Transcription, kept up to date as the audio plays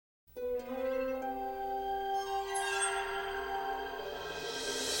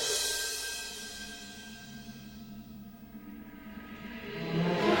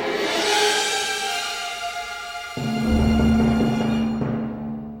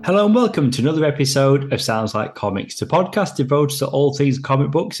Hello and welcome to another episode of Sounds Like Comics, the podcast devoted to all things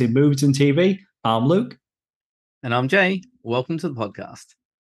comic books in movies and TV. I'm Luke. And I'm Jay. Welcome to the podcast.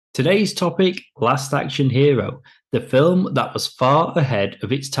 Today's topic, Last Action Hero, the film that was far ahead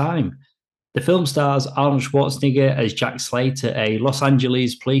of its time. The film stars Arnold Schwarzenegger as Jack Slater, a Los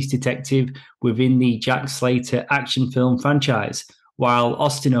Angeles police detective within the Jack Slater action film franchise, while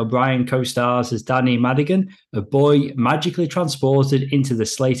Austin O'Brien co-stars as Danny Madigan, a boy magically transported into the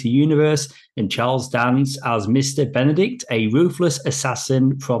Slater universe, and Charles Dance as Mr. Benedict, a ruthless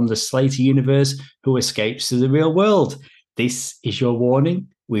assassin from the Slater universe who escapes to the real world. This is your warning.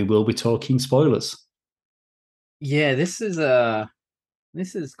 We will be talking spoilers. Yeah, this is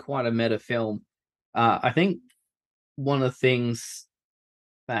quite a meta film. I think one of the things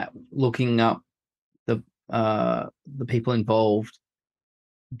that looking up the people involved,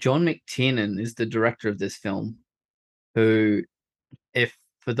 John McTiernan is the director of this film, who, if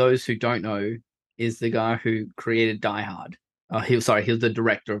for those who don't know, is the guy who created Die Hard. He was the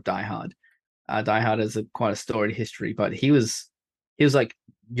director of Die Hard. Die Hard has quite a storied history, but he was like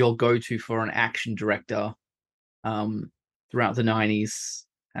your go-to for an action director throughout the 90s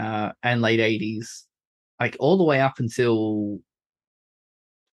and late 80s, like all the way up until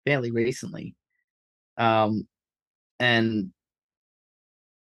fairly recently. And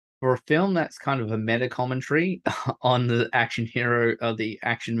for a film that's kind of a meta commentary on the action hero of the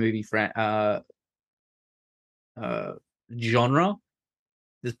action movie genre,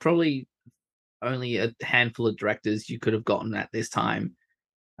 there's probably only a handful of directors you could have gotten at this time.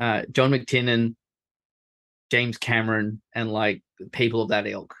 John McTiernan, James Cameron, and like people of that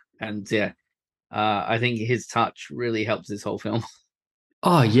ilk. And yeah, I think his touch really helps this whole film.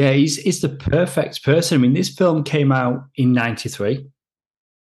 Oh, yeah, he's the perfect person. I mean, this film came out in 93.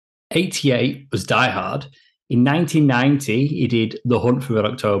 88 was Die Hard. In 1990, he did The Hunt for Red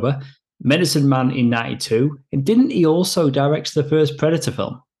October, Medicine Man in 92. And didn't he also direct the first Predator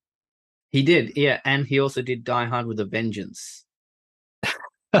film? He did, yeah. And he also did Die Hard with a Vengeance.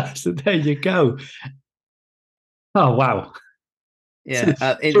 So there you go. Oh, wow. Yeah,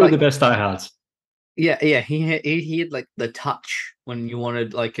 Two of the best Die Hards. yeah. He had like the touch when you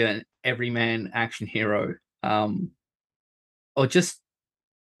wanted like an everyman action hero, or just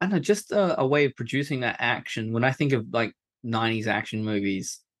I don't know, just a way of producing that action. When I think of like 90s action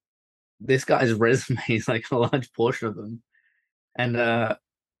movies, this guy's resume is like a large portion of them, and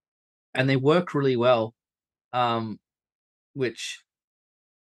they work really well. Which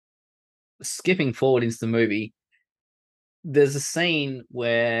skipping forward into the movie, there's a scene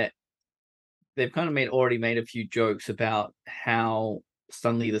where they've kind of already made a few jokes about how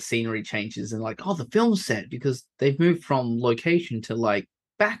suddenly the scenery changes and like, oh, the film's set because they've moved from location to like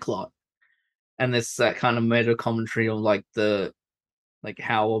backlot. And there's that kind of meta commentary on like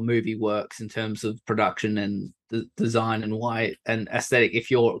how a movie works in terms of production and the design and why and aesthetic.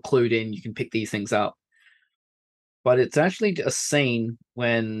 If you're clued in, you can pick these things up. But it's actually a scene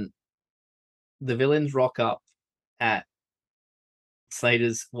when the villains rock up at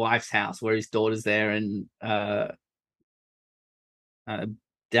Slater's wife's house where his daughter's there and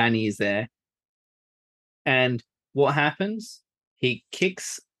Danny is there. And what happens? He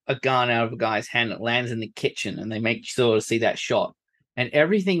kicks a gun out of a guy's hand. It lands in the kitchen, and they make sure to see that shot. And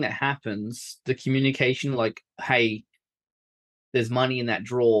everything that happens, the communication, like, hey, there's money in that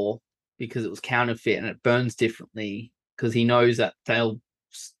drawer because it was counterfeit, and it burns differently because he knows that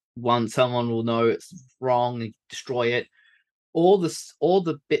someone will know it's wrong and destroy it. All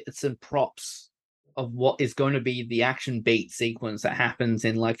the bits and props of what is going to be the action beat sequence that happens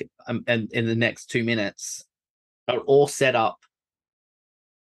in like in the next 2 minutes are all set up,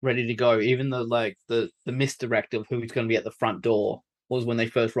 ready to go. Even the like the misdirect of who's going to be at the front door was when they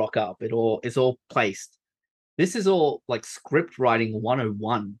first rock up. It's all placed. This is all like script writing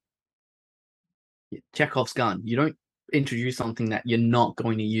 101. Chekhov's gun. You don't introduce something that you're not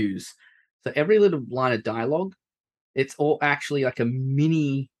going to use. So every little line of dialogue, it's all actually like a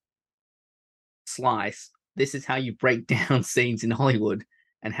mini slice. This is how you break down scenes in Hollywood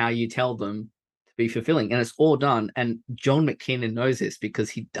and how you tell them to be fulfilling. And it's all done. And John McTiernan knows this because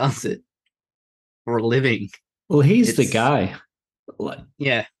he does it for a living. Well, he's the guy.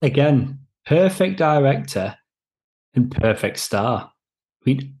 Yeah. Again, perfect director and perfect star. I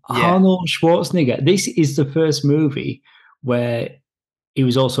mean, Yeah. Arnold Schwarzenegger, this is the first movie where he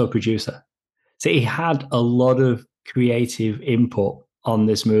was also a producer. So he had a lot of creative input on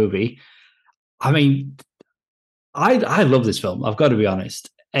this movie. I mean, I love this film, I've got to be honest.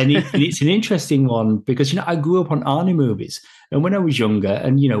 And it's an interesting one because, I grew up on Arnie movies. And when I was younger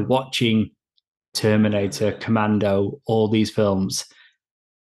and, watching Terminator, Commando, all these films,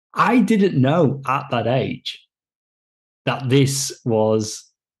 I didn't know at that age that this was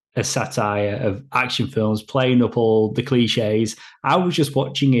a satire of action films, playing up all the cliches. I was just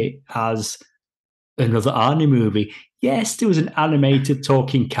watching it as another Arnie movie. Yes, there was an animated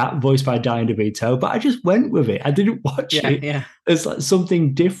talking cat voiced by Danny DeVito, but I just went with it. I didn't watch Yeah, it yeah, as like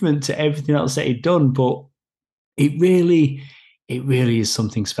something different to everything else that he'd done. But it really, it really is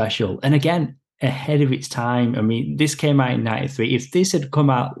something special. And again, ahead of its time. I mean, this came out in '93. If this had come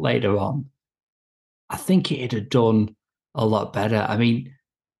out later on, I think it'd have done a lot better. I mean,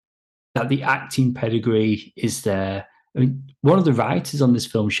 that the acting pedigree is there. I mean, one of the writers on this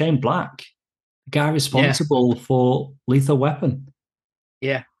film, Shane Black, the guy yeah, responsible for Lethal Weapon.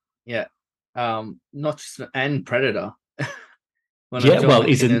 yeah, yeah. Not just and Predator, one of Yeah, John well,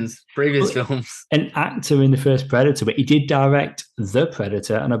 he's McTiernan's previous well, films. an actor in the first Predator, but he did direct The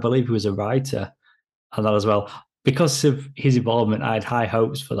Predator, and I believe he was a writer on that as well. Because of his involvement, I had high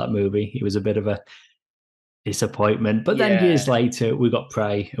hopes for that movie. It was a bit of a disappointment, but then years Yeah, later, we got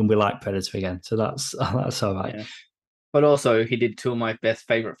Prey, and we like Predator again, so that's all right. yeah. But also, he did two of my best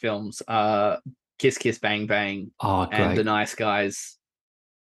favorite films: Kiss Kiss Bang Bang Oh, and The great! Nice Guys.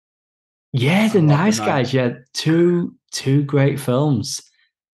 Yeah, I The love The Nice Nice. Guys. Yeah, two great films.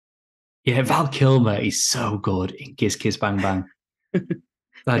 Yeah, Yeah, Val Kilmer is so good in Kiss Kiss Bang Bang.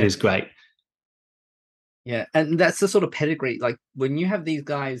 That yeah, is great. yeah. And that's the sort of pedigree. Like when you have these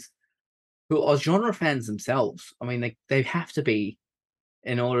guys who are genre fans themselves. I mean, they have to be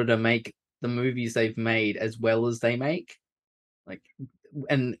in order to make the movies they've made as well as they make. Like,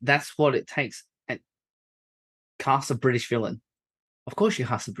 and that's what it takes. And cast a British villain. Of course, you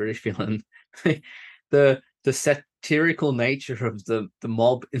cast a British villain. The satirical nature of the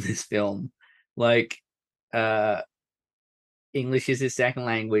mob in this film, like uh English is his second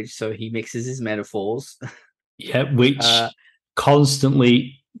language, so he mixes his metaphors. Yeah, Uh which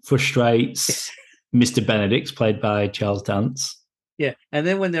constantly frustrates Mr. Benedict, played by Charles Dance. yeah, and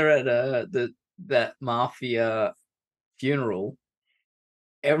then when they're at that mafia funeral,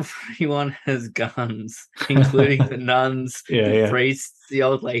 everyone has guns, including the nuns, Yeah, the yeah. priests, the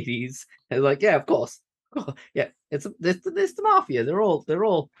old ladies. They're like, yeah, of course. Yeah, it's the mafia. They're all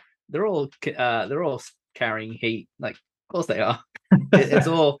carrying heat. Like, of course they are. It's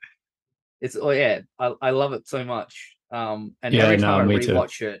all yeah. I love it so much. And Yeah, every time no, I me too.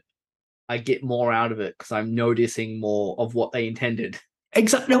 rewatch it, I get more out of it because I'm noticing more of what they intended.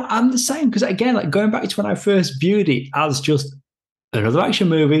 Exactly. No, I'm the same because again, like going back to when I first viewed it as just another action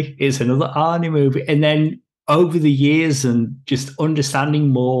movie, it's another Arnie movie, and then over the years and just understanding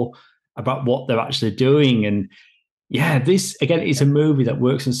more about what they're actually doing, and yeah, this again is a movie that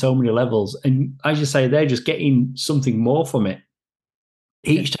works on so many levels, and as you say, they're just getting something more from it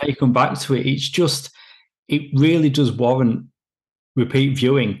Yeah, each time you come back to it. It's just it really does warrant repeat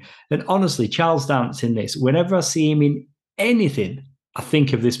viewing. And honestly, Charles Dance in this, whenever I see him in anything, I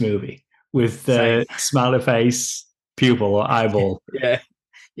think of this movie with same. the smiley face, pupil or eyeball. Yeah,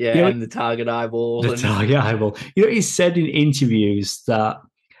 You yeah, know, and the target eyeball the and target eyeball. You know, he said in interviews that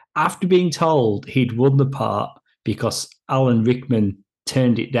after being told he'd won the part because Alan Rickman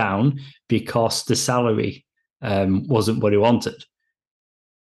turned it down because the salary wasn't what he wanted.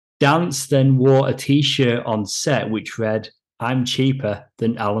 Dance then wore a T-shirt on set which read, "I'm cheaper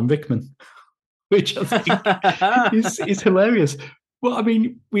than Alan Rickman," which I think is hilarious. Well, I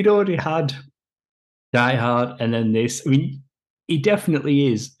mean, we'd already had Die Hard and then this. I mean, he definitely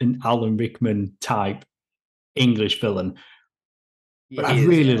is an Alan Rickman type English villain, he but I is,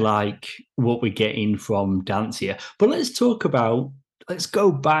 really yeah. like what we're getting from Dance here. But let's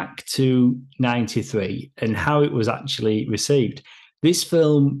go back to '93 and how it was actually received. This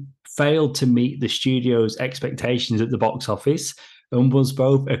film failed to meet the studio's expectations at the box office and was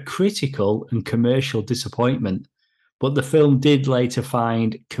both a critical and commercial disappointment. But the film did later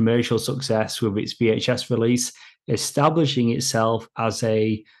find commercial success with its VHS release, establishing itself as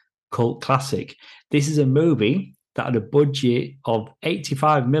a cult classic. This is a movie that had a budget of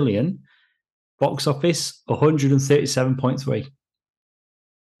 85 million, box office 137.3.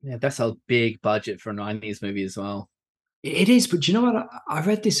 Yeah, that's a big budget for a 90s movie as well. It is, but do you know what? I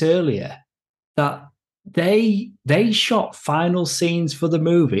read this earlier that they shot final scenes for the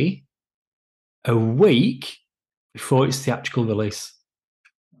movie a week before its theatrical release.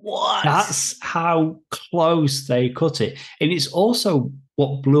 What? That's how close they cut it. And it's also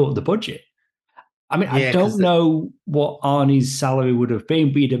what blew up the budget. I mean, I Yeah, don't because know what Arnie's salary would have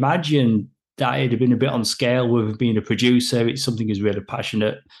been, but you'd imagine that it'd have been a bit on scale with him being a producer. It's something he's really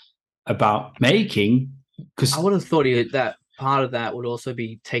passionate about making. I Because, would have thought that part of that would also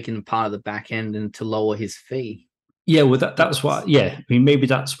be taking part of the back end and to lower his fee. Yeah, well, that's what. It's Yeah, I mean, maybe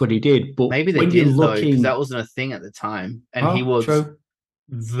that's what he did. But maybe they when you're did though, because looking, that wasn't a thing at the time, and he oh, was true,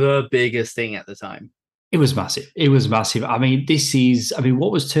 the biggest thing at the time. it was massive. It was massive. I mean, this is. I mean,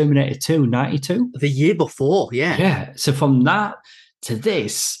 what was Terminator 2? 92? The year before, yeah. Yeah. So from that to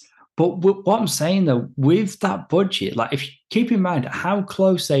this, but what I'm saying though, with that budget, like if you keep in mind how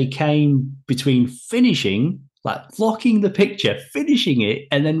close they came between finishing, like locking the picture, finishing it,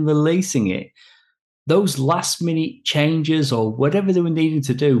 and then releasing it, those last minute changes or whatever they were needing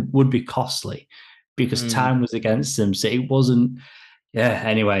to do would be costly because Mm. time was against them. So it wasn't. Yeah.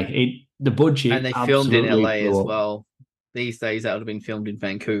 Anyway, the And budget they filmed in absolutely LA as blew up. well. These days, that would have been filmed in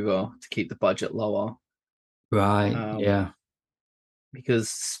Vancouver to keep the budget lower. Right. Um, Yeah.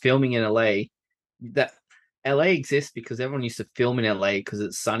 because filming in LA, that LA exists because everyone used to film in LA because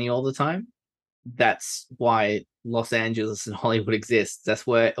it's sunny all the time. That's why Los Angeles and Hollywood exists. That's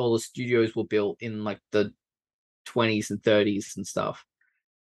where all the studios were built in like the 20s and 30s and stuff.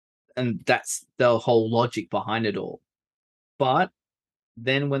 And that's the whole logic behind it all. But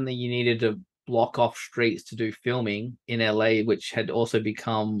then when you needed to block off streets to do filming in LA, which had also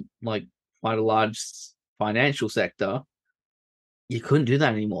become like quite a large financial sector, you couldn't do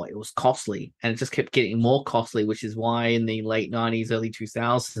that anymore. It was costly, and it just kept getting more costly, which is why in the late 90s, early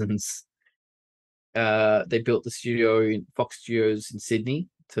 2000s, they built the studio in Fox Studios in Sydney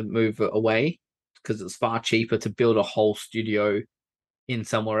to move it away because it was far cheaper to build a whole studio in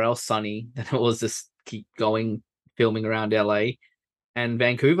somewhere else sunny than it was just keep going filming around LA and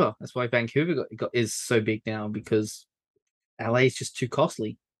Vancouver. That's why Vancouver is so big now because LA is just too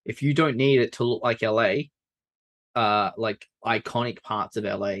costly. If you don't need it to look like LA, like iconic parts of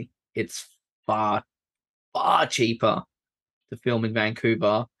LA, it's far far cheaper to film in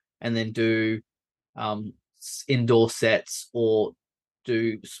Vancouver and then do um, indoor sets or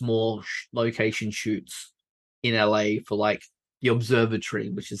do small location shoots in LA for like the observatory,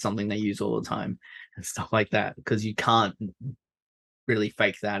 which is something they use all the time and stuff like that because you can't really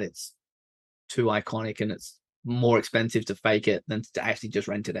fake that. It's too iconic and it's more expensive to fake it than to actually just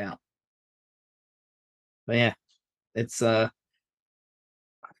rent it out. But yeah, it's a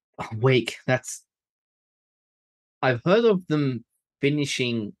week. That's I've heard of them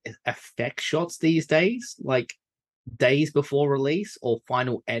finishing effect shots these days, like days before release, or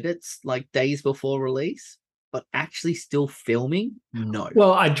final edits like days before release, but actually still filming, no,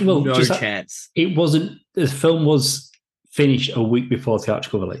 Well, no just chance. it wasn't. The film was finished a week before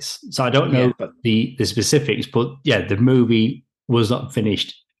theatrical release, so I don't know Yeah, but the specifics. But yeah, the movie was not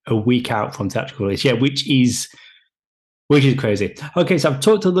finished a week out from theatrical release. Yeah, which is crazy. Okay, so I've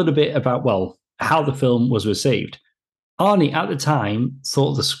talked a little bit about how the film was received. Arnie at the time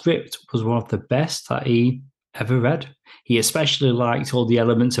thought the script was one of the best that he ever read. He especially liked all the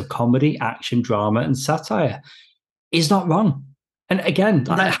elements of comedy, action, drama, and satire. He's not wrong. And again,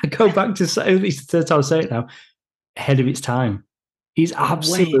 I that go back to say, at least the third time I say it now, ahead of its time. He's yeah,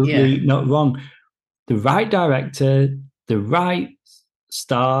 absolutely not wrong. The right director, the right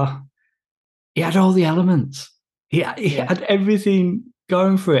star, he had all the elements. He yeah, had everything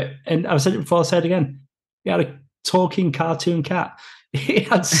going for it. And I've said it before, I'll say it again. He had a talking cartoon cat. He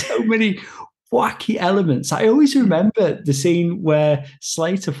had so many wacky elements. I always remember the scene where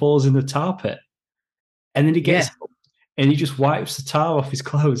Slater falls in the tar pit and then he gets yeah, up and he just wipes the tar off his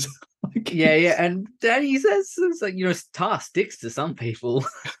clothes. Like, yeah. And Danny says it's like tar sticks to some people.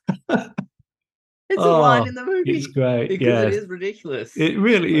 It's a line oh, in the it's movie great. because it Yeah, is ridiculous. it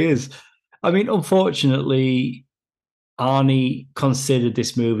really Like, is. I mean, unfortunately, Arnie considered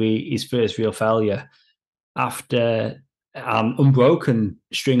this movie his first real failure after an unbroken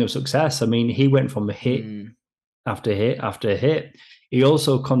string of success. I mean, he went from hit mm, after hit after hit. He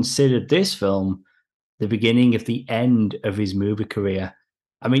also considered this film the beginning of the end of his movie career.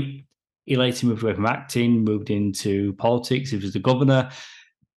 I mean, he later moved away from acting, moved into politics. He was the governor.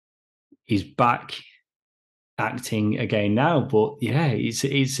 He's back acting again now. But yeah, it's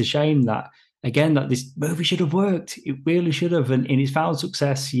a shame that again that this movie should have worked. It really should have, and it's found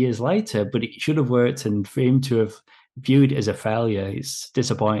success years later. But it should have worked, and for him to have viewed it as a failure, it's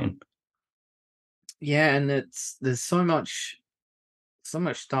disappointing. yeah, and there's so much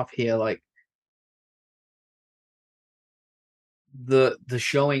stuff here. Like the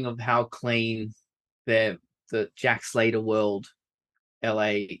showing of how clean their the Jack Slater world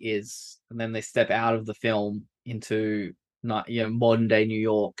LA is, and then they step out of the film into not modern day New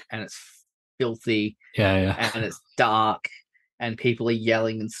York, and it's filthy Yeah, yeah. and it's dark, and people are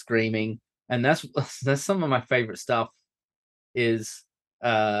yelling and screaming, and that's some of my favorite stuff. Is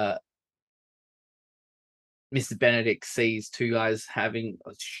uh Mr. Benedict sees two guys having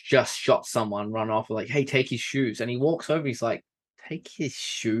just shot someone, run off, like, hey, take his shoes. And he walks over, he's like, take his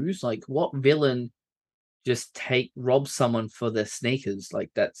shoes? Like, what villain just rob someone for their sneakers?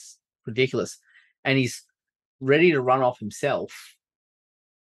 Like, that's ridiculous. And he's ready to run off himself.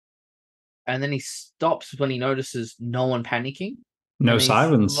 And then he stops when he notices no one panicking. No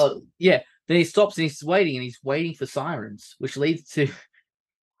sirens. Yeah. Then he stops and he's waiting for sirens, which leads to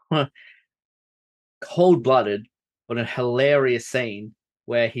cold-blooded but a hilarious scene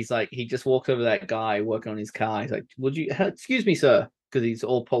where he's like, he just walks over that guy working on his car. He's like, would you excuse me, sir? Because he's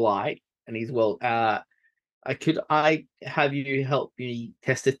all polite and he's, well, I have you help me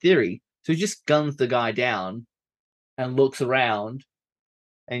test a theory. So he just guns the guy down and looks around,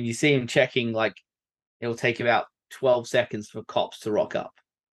 and you see him checking, like, it'll take about 12 seconds for cops to rock up.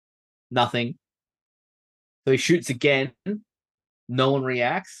 Nothing. So he shoots again. No one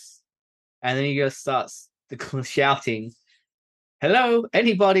reacts. And then he just starts shouting, hello,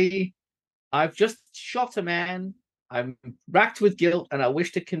 anybody? I've just shot a man. I'm racked with guilt and I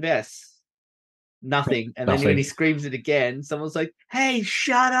wish to confess. Nothing. And then when he screams it again, someone's like, hey,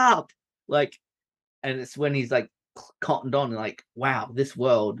 shut up. Like, and it's when he's like cottoned on, like, wow, this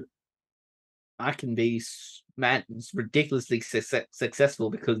world, I can be, man, it's ridiculously successful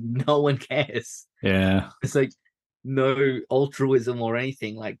because no one cares. Yeah. It's like no altruism or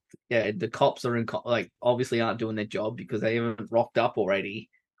anything. Like, yeah, the cops are like, obviously aren't doing their job because they haven't rocked up already.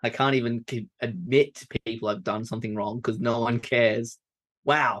 I can't even admit to people I've done something wrong because no one cares.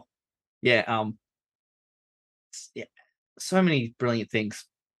 Wow. Yeah. Yeah. So many brilliant things.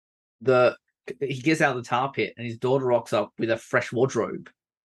 He gets out of the tar pit and his daughter rocks up with a fresh wardrobe.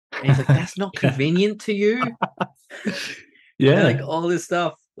 And he's like, that's not convenient to you? Yeah. Like, all this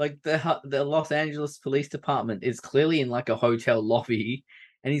stuff. Like, the Los Angeles Police Department is clearly in like a hotel lobby.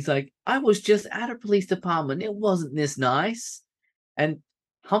 And he's like, I was just at a police department. It wasn't this nice. And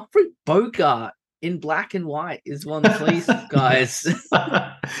Humphrey Bogart in black and white is one of the police guys.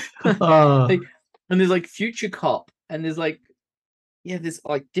 Like, and there's like Future Cop. And there's like, yeah, there's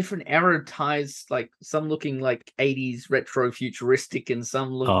like different era ties, like some looking like 80s retro futuristic and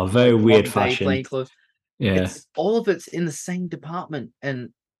some look very like weird fashion. plain clothes. Yeah. It's all of it's in the same department and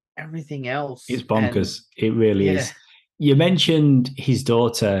everything else. It's bonkers. It really is. You mentioned his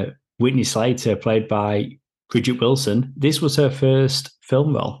daughter, Whitney Slater, played by Bridget Wilson. This was her first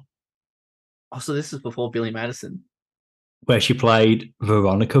film role. Oh, so this is before Billy Madison. Where she played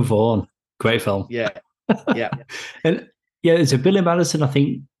Veronica Vaughn. Great film. Yeah. Yeah. And yeah, there's a Billy Madison, I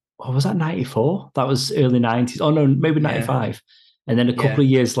think, was that 94? That was early 90s. Oh, no, maybe 95. Yeah. And then a couple of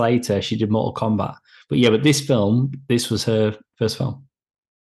years later, she did Mortal Kombat. But yeah, but this was her first film.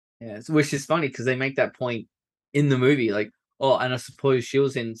 Yeah, which is funny because they make that point in the movie, like, oh, and I suppose she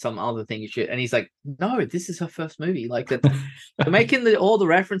was in some other thing and shit. And he's like, no, this is her first movie. Like, they're making all the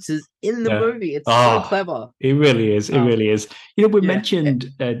references in the movie. It's so clever. It really is. It really is. You know, we mentioned,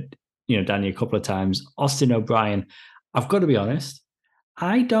 Danny, a couple of times, Austin O'Brien. I've got to be honest,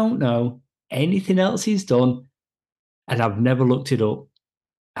 I don't know anything else he's done, and I've never looked it up,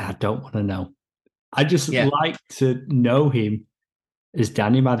 and I don't want to know. I just like to know him as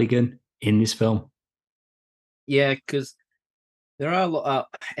Danny Madigan in this film. Yeah, because there are a lot.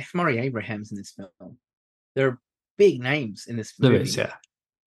 F. Murray Abraham's in this film. There are big names in this movie. There is, yeah.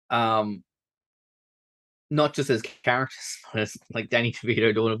 Not just as characters, but as like Danny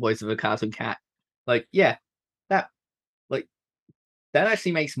DeVito doing a voice of a cartoon cat. Like, yeah, that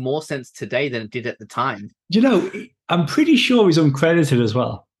actually makes more sense today than it did at the time. You know, I'm pretty sure he's uncredited as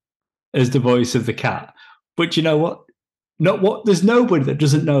well as the voice of the cat. But you know what? There's nobody that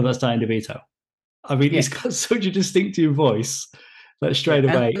doesn't know that's Danny DeVito. I mean, he's got such a distinctive voice that straight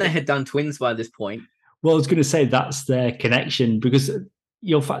away. And they had done Twins by this point. Well, I was going to say that's their connection because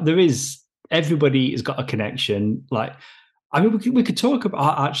everybody has got a connection. Like, I mean, we could talk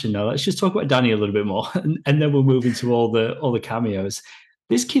about, actually, no, let's just talk about Danny a little bit more. And then we'll move into all the cameos.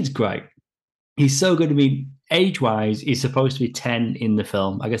 This kid's great. He's so good. I mean, age-wise, he's supposed to be 10 in the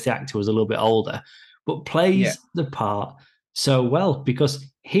film. I guess the actor was a little bit older, but plays the part so well because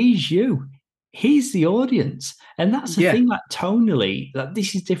he's you. He's the audience. And that's the thing, like, tonally, that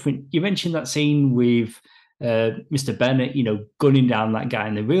this is different. You mentioned that scene with Mr. Bennett, gunning down that guy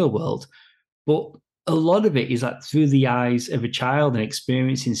in the real world. But a lot of it is like through the eyes of a child and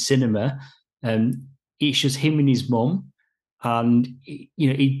experiencing cinema. It's just him and his mum. And,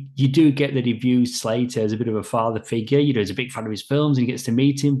 you do get that he views Slater as a bit of a father figure. He's a big fan of his films and he gets to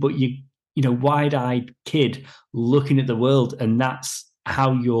meet him. But wide-eyed kid looking at the world, and that's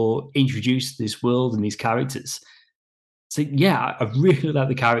how you're introduced to this world and these characters. So, yeah, I really like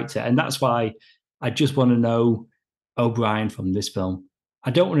the character. And that's why I just want to know O'Brien from this film. I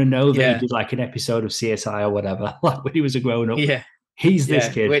don't want to know that he Yeah, did like an episode of CSI or whatever, like when he was a grown up. yeah, He's this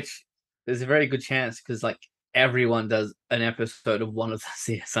yeah. kid. Which there's a very good chance because like everyone does an episode of one of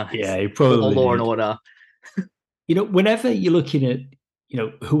the Yeah, CSIs he or probably Law and did. Order. Whenever you're looking at,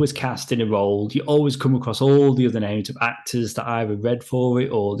 who was cast in a role, you always come across all the other names of actors that either read for it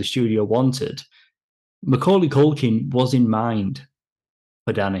or the studio wanted. Macaulay Culkin was in mind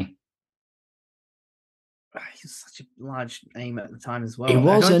for Danny. He was such a large name at the time as It well. I don't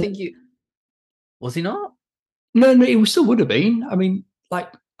wasn't. think you was he not? No, no, it still would have been.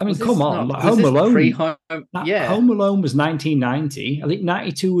 Come on, like Was Home this pre Alone. home? Yeah, Home Alone was 1990. I think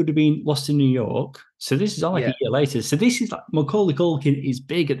 92 would have been Lost in New York. So this is all like a yeah, year later. So this is like Macaulay Culkin is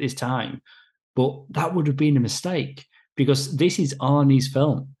big at this time, but that would have been a mistake because this is Arnie's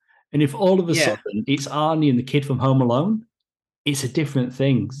film. And if all of a yeah, sudden it's Arnie and the kid from Home Alone, it's a different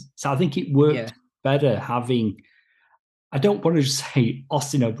thing. So I think it yeah, worked better having. I don't want to just say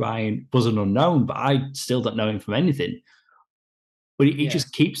Austin O'Brien was an unknown, but I still don't know him from anything. But he yeah,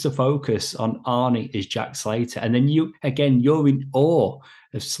 just keeps the focus on Arnie as Jack Slater. And then you're in awe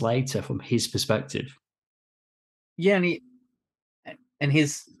of Slater from his perspective. yeah, and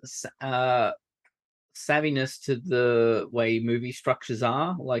his savviness to the way movie structures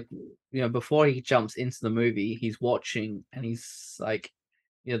are. Like, before he jumps into the movie, he's watching and he's like,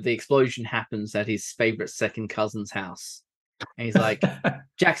 the explosion happens at his favorite second cousin's house. And he's like,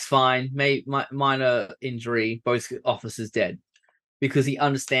 Jack's fine, minor injury, both officers dead. Because he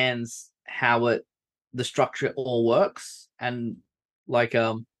understands how the structure all works. And like,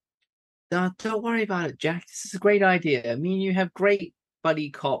 don't worry about it, Jack. This is a great idea. Me and you have great buddy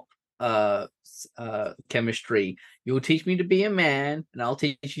cop chemistry. You'll teach me to be a man, and I'll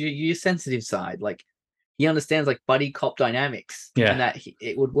teach you your sensitive side. Like he understands like buddy cop dynamics, and Yeah. that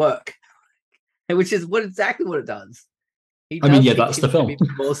it would work, which is exactly what it does. He I mean, does yeah, teach that's the him to film.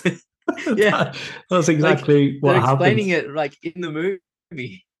 be more. Yeah, That's like exactly what they're explaining happens. it like in the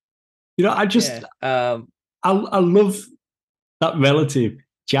movie. I just, Yeah, I love that relative,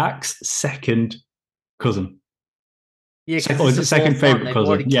 Jack's second cousin. yeah, because Or it's is the it second fourth one. favorite They've cousin?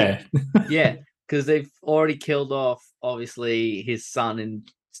 already Yeah. yeah, because they've already killed off obviously his son in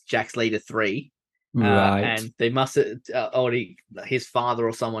Jack Slater 3. Right. And they must have already his father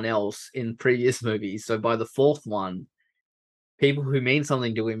or someone else in previous movies. So by the fourth one, people who mean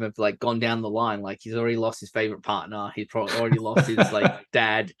something to him have like gone down the line. Like he's already lost his favorite partner. He's probably already lost his like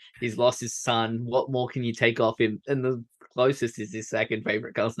dad. He's lost his son. What more can you take off him? And the closest is his second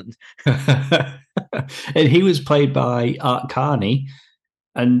favorite cousin. And he was played by Art Carney,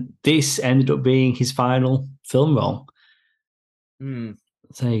 and this ended up being his final film role. Mm.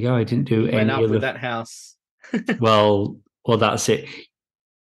 So there you go. I didn't do He went any up with other. that house. Well, that's it.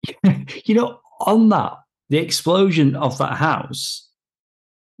 On that, the explosion of that house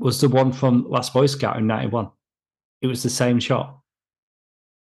was the one from Last Boy Scout in '91. It was the same shot.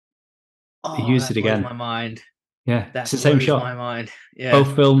 They Oh, used it that blows again. my mind. Yeah, it's That the same blows shot. my mind. Yeah,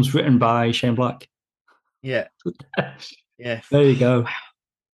 Both films written by Shane Black. yeah, yeah. There you go. Wow,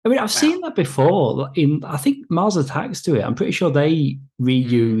 I mean, I've wow. seen that before. I think Mars Attacks do it. I'm pretty sure they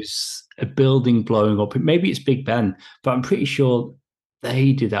reuse a building blowing up. Maybe it's Big Ben, but I'm pretty sure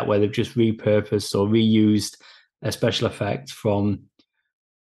they do that where they've just repurposed or reused a special effect from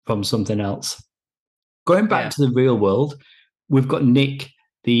something else. Going back Yeah. to the real world, we've got Nick,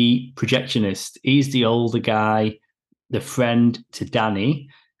 the projectionist. He's the older guy, the friend to Danny,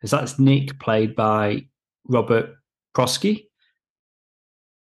 as that's Nick, played by Robert Prosky.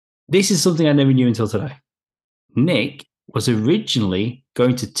 This is something I never knew until today. Nick was originally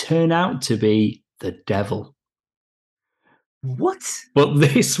going to turn out to be the devil. What? But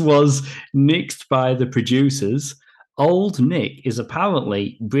this was nixed by the producers. Old Nick is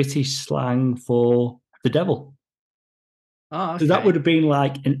apparently British slang for the devil. Oh, So that would okay. have been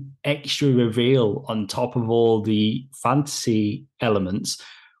like an extra reveal on top of all the fantasy elements.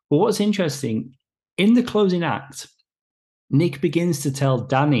 But what's interesting, in the closing act, Nick begins to tell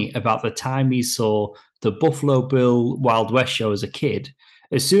Danny about the time he saw the Buffalo Bill Wild West show as a kid.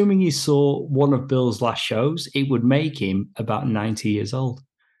 Assuming he saw one of Bill's last shows, it would make him about 90 years old.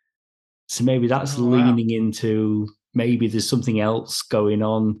 So maybe that's Oh, wow. leaning into maybe there's something else going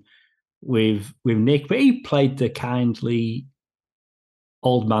on with Nick. But he played the kindly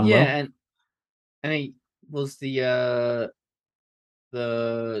old man well. Yeah, and he was the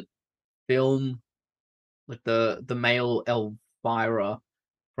film with the male Elvira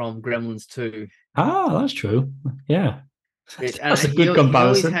from Gremlins 2. Ah, that's true. Yeah. And That's a good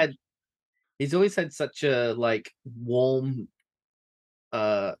comparison. he's always had such a like warm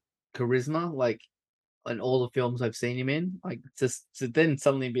charisma. Like in all the films I've seen him in. Like, just to then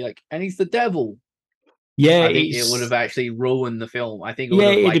suddenly be like, and he's the devil. Yeah, I think it would have actually ruined the film. I think it would yeah,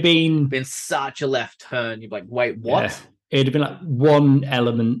 have it'd have been such a left turn. You'd be like, wait, yeah, what? it'd have been like one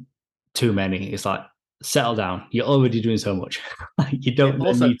element too many. It's like, settle down. You're already doing so much. Like, you Yeah, don't then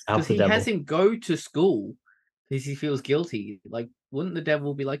also, need to have because the he has devil. him go to school because he feels guilty. Like, wouldn't the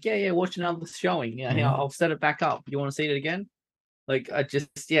devil be like, yeah, watch another showing. Yeah, Yeah. I'll set it back up. You want to see it again? Like, it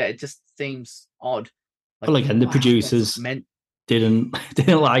just seems odd. Like, Well, again, the wow, that's producers meant. didn't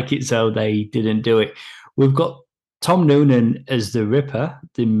like it, so they didn't do it. We've got Tom Noonan as the Ripper,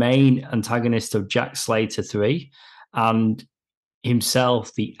 the main antagonist of Jack Slater 3, and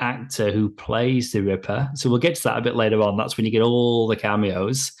himself, the actor who plays the Ripper. So we'll get to that a bit later on. That's when you get all the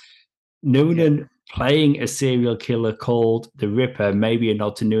cameos. Noonan playing a serial killer called the Ripper, maybe a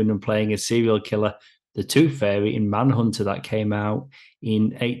nod to Noonan playing a serial killer, the Tooth Fairy in Manhunter that came out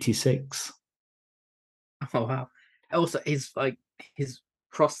in '86. Oh wow! Also, his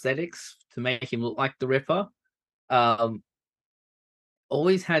prosthetics to make him look like the Ripper. Um,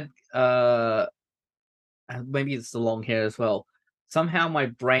 always had maybe it's the long hair as well. Somehow my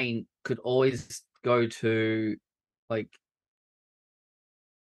brain could always go to like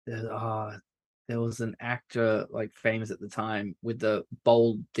there was an actor like famous at the time with the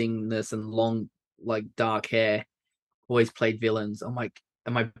baldingness and long like dark hair, always played villains. I'm like,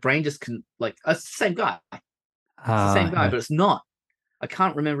 and my brain just can like it's the same guy. It's the same guy, Yeah. but it's not. I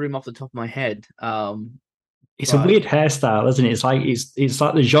can't remember him off the top of my head. It's a But weird hairstyle, isn't it? It's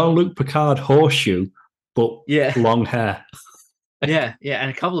like the Jean-Luc Picard horseshoe, but yeah, long hair. yeah,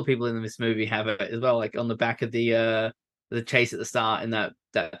 and a couple of people in this movie have it as well. Like on the back of the chase at the start, and that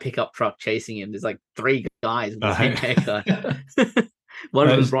pickup truck chasing him. There's like three guys with the same haircut. One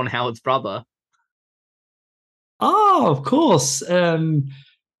of them's Ron Howard's brother. Oh, of course.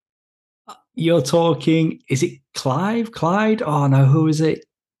 You're talking. Is it Clive? Clyde? Oh no, who is it?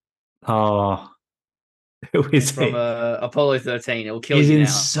 Oh, who is From it? Apollo 13. It will kill He's you in now.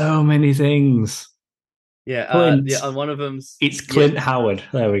 so many things. Clint. And one of them's It's Clint Howard.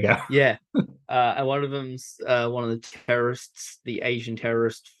 There we go. Yeah. And one of them's one of the terrorists, the Asian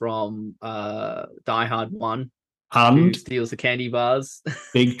terrorist from Die Hard 1, who And steals the candy bars.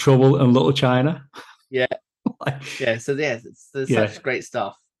 Big Trouble in Little China. Yeah. Like, Yeah. So there's such great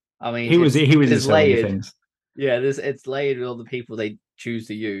stuff. I mean, he was in so many layered. things. Yeah, it's layered with all the people they choose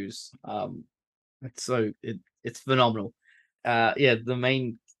to use. It's phenomenal. The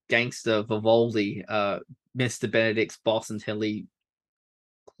main gangster Vivaldi, Mr. Benedict's boss until he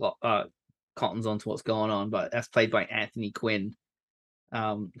cottons onto what's going on, but that's played by Anthony Quinn,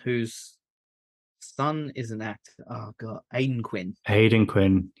 whose son is an actor. Oh god, Aidan Quinn. Hayden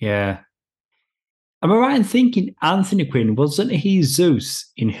Quinn, yeah. Am I right in thinking Anthony Quinn, wasn't he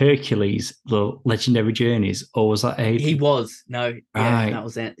Zeus in Hercules, the Legendary Journeys, or was that Hayden? He was. No, yeah, Right. that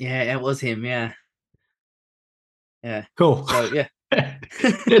was it. Yeah, it was him, yeah. Yeah. Cool. So yeah.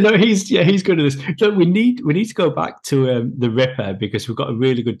 No, he's good at this. Look, we need to go back to the Ripper because we've got a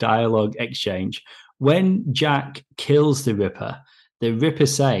really good dialogue exchange. When Jack kills the Ripper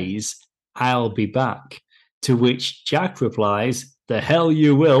says, "I'll be back," to which Jack replies, "The hell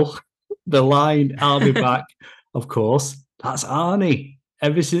you will." The line, "I'll be back," of course, that's Arnie.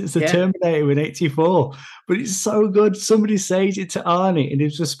 Ever since the Terminator in '84. But it's so good. Somebody says it to Arnie, and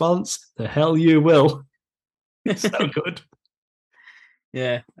his response, "The hell you will." It's so good.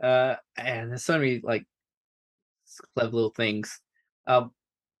 Yeah. And there's so many like clever little things.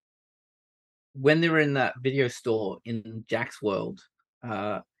 When they're in that video store in Jack's world,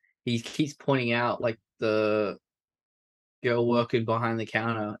 he keeps pointing out like the girl working behind the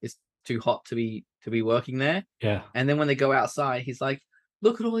counter is too hot to be working there. Yeah. And then when they go outside, he's like,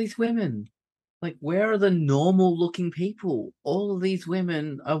 "Look at all these women. Like, where are the normal looking people? All of these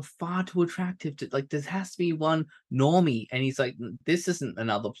women are far too attractive to like. There has to be one normie." And he's like, "This isn't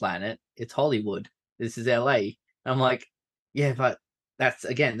another planet. It's Hollywood. This is LA." And I'm like, "Yeah, but that's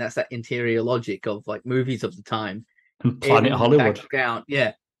that interior logic of like movies of the time." And Planet Hollywood. Background,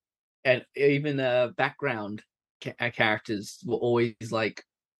 yeah, and even background characters were always like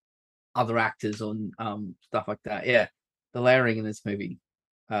other actors on stuff like that. Yeah, the layering in this movie.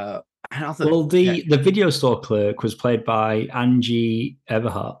 Well, the video store clerk was played by Angie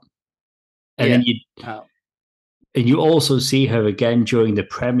Everhart, and then you also see her again during the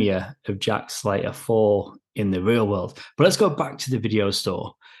premiere of Jack Slater 4 in the real world. But let's go back to the video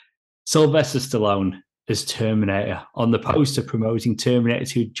store. Sylvester Stallone as Terminator on the poster promoting Terminator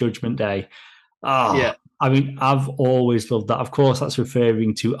 2 Judgment Day. I mean, I've always loved that. Of course, that's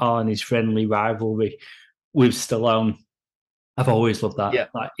referring to Arnie's friendly rivalry with Stallone. I've always loved that. Yeah.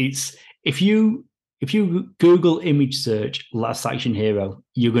 Like, it's if you if you Google image search Last Action Hero,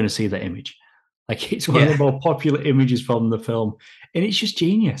 you're going to see that image. Like it's one of the more popular images from the film, and it's just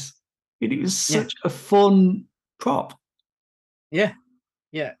genius. It was such a fun prop. Yeah,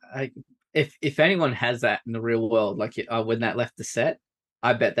 if anyone has that in the real world, like when that left the set,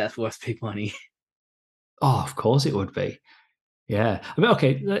 I bet that's worth big money. Oh, of course it would be. Yeah. I mean,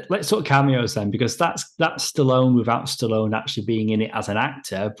 okay, let's talk cameos then, because that's Stallone without Stallone actually being in it as an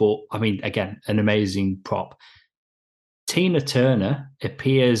actor. But I mean, again, an amazing prop. Tina Turner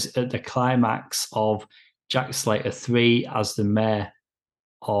appears at the climax of Jack Slater 3 as the mayor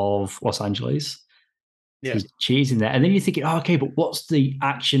of Los Angeles. Yeah. She's in there. And then you're thinking, oh, okay, but what's the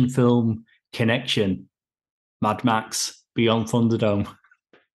action film connection? Mad Max, Beyond Thunderdome.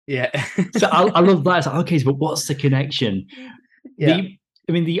 Yeah. So I love that. It's like, okay, but what's the connection? Yeah.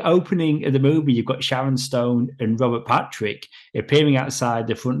 The opening of the movie, you've got Sharon Stone and Robert Patrick appearing outside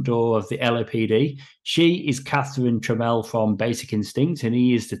the front door of the LAPD. She is Catherine Trammell from Basic Instinct, and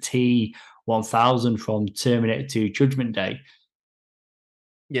he is the T-1000 from Terminator 2 Judgment Day.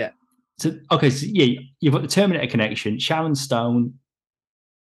 Yeah. So, okay, so yeah, you've got the Terminator connection. Sharon Stone,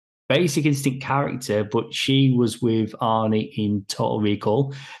 Basic Instinct character, but she was with Arnie in Total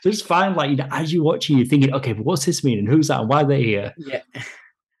Recall. So it's fine, like, as you're watching, you're thinking, okay, but what's this mean? And who's that? And why are they here? Yeah.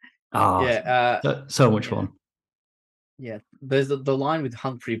 So much fun. Yeah. There's the line with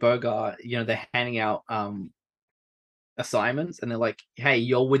Humphrey Bogart, they're handing out assignments and they're like, hey,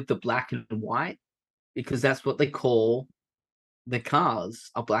 you're with the black and white, because that's what they call the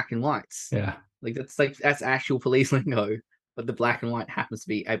cars are black and whites. Yeah. That's actual police lingo, but the black and white happens to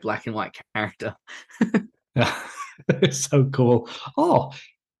be a black and white character. Yeah. It's so cool. Oh,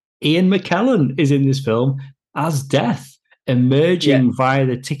 Ian McKellen is in this film as Death, emerging via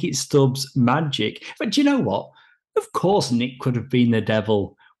the ticket stubs magic. But do you know what? Of course, Nick could have been the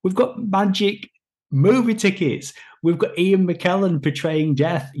devil. We've got magic movie tickets. We've got Ian McKellen portraying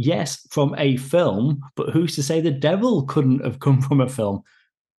Death, yes, from a film, but who's to say the devil couldn't have come from a film?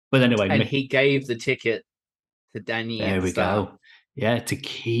 But anyway, and he gave the ticket to Danny. There we go. Yeah, to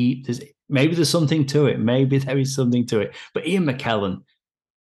keep maybe there's something to it. Maybe there is something to it. But Ian McKellen,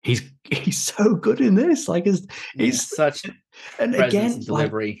 he's so good in this. Like he's such and again and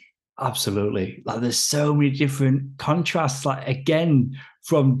delivery. Absolutely. Like there's so many different contrasts. Like again,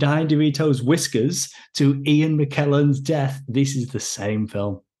 from Danny DeVito's Whiskers to Ian McKellen's Death, this is the same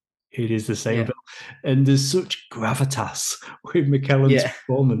film. It is the same film. And there's such gravitas with McKellen's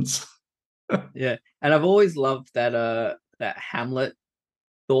performance. Yeah. And I've always loved that Hamlet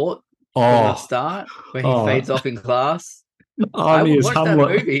thought from the start where he fades off in class. I would watch that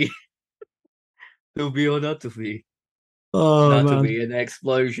movie. To be or not to be. Not to be an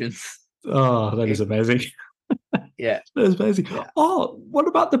explosion. Oh, that is amazing. Yeah. That is amazing. Yeah. Oh, what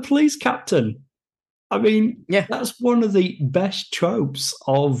about the police captain? I mean, that's one of the best tropes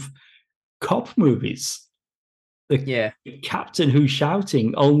of cop movies. The captain who's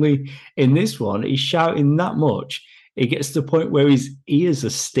shouting, only in this one, he's shouting that much. It gets to the point where his ears are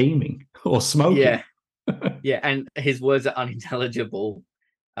steaming or smoking. Yeah. Yeah, and his words are unintelligible.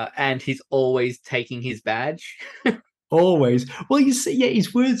 And he's always taking his badge. Always. Well, you see,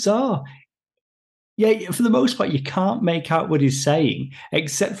 his words are. Yeah, for the most part, you can't make out what he's saying,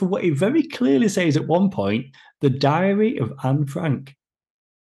 except for what he very clearly says at one point, the diary of Anne Frank.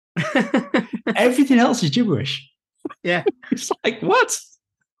 Everything else is gibberish. Yeah. It's like, what?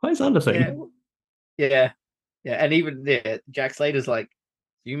 Why is that a thing? Yeah. And even Jack Slater's like,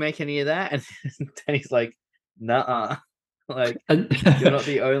 do you make any of that? And then he's like, nuh-uh. Like, you're not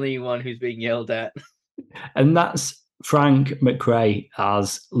the only one who's being yelled at. And that's Frank McRae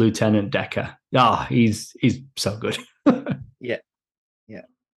as Lieutenant Decker. He's so good. Yeah.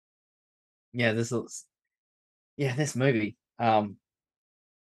 This movie. All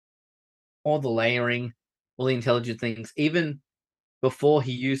the layering, all the intelligent things. Even before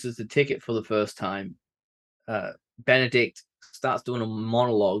he uses the ticket for the first time, Benedict starts doing a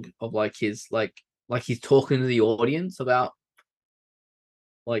monologue of like he's talking to the audience about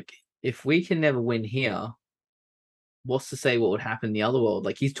like, if we can never win here, what's to say what would happen in the other world?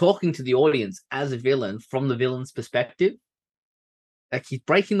 Like, he's talking to the audience as a villain from the villain's perspective. Like, he's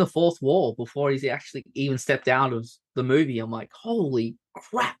breaking the fourth wall before he's actually even stepped out of the movie. I'm like, holy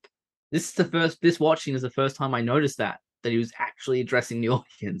crap. This watching is the first time I noticed that he was actually addressing the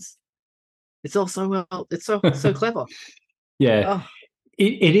audience. It's all so well. It's so clever. Yeah,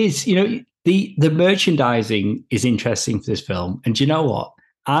 it is. The merchandising is interesting for this film. And do you know what?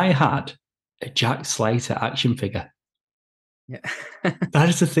 I had a Jack Slater action figure. Yeah. That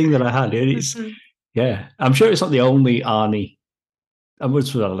is the thing that I had. I'm sure it's not the only Arnie I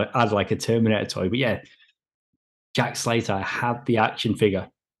must have had like a Terminator toy, but yeah, Jack Slater had the action figure.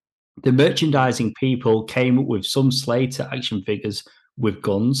 The merchandising people came up with some Slater action figures with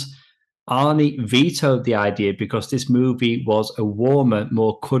guns. Arnie vetoed the idea because this movie was a warmer,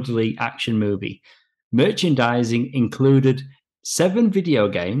 more cuddly action movie. Merchandising included 7 video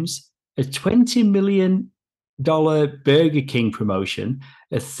games, a $20 million Burger King promotion,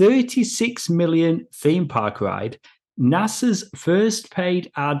 a $36 million theme park ride, NASA's first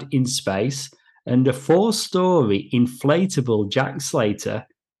paid ad in space, and a 4-story inflatable Jack Slater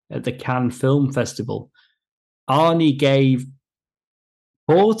at the Cannes Film Festival. Arnie gave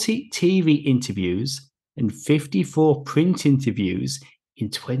 40 TV interviews and 54 print interviews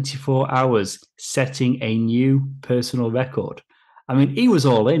in 24 hours, setting a new personal record. I mean, he was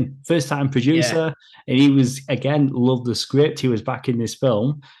all in, first time producer, and he was, again, loved the script. He was back in this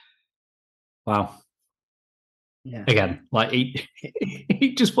film. Wow. Yeah. Again, like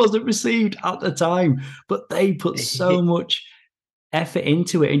it just wasn't received at the time, but they put so much effort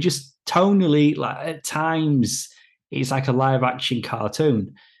into it, and just tonally, like at times, it's like a live action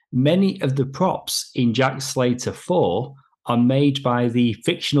cartoon. Many of the props in Jack Slater 4 are made by the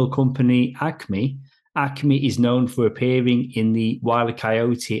fictional company Acme. Acme is known for appearing in the Wile E.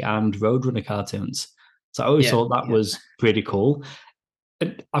 Coyote and Roadrunner cartoons. So I always thought that was pretty cool.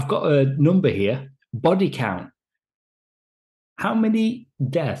 And I've got a number here, body count. How many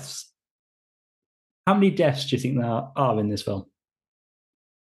deaths? How many deaths do you think there are in this film?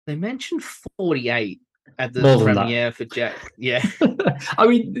 They mentioned 48 at the More than premiere for Jack. Yeah. I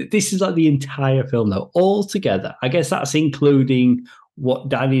mean, this is like the entire film, though, all together. I guess that's including what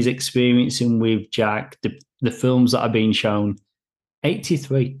Danny's experiencing with Jack, the films that are being shown.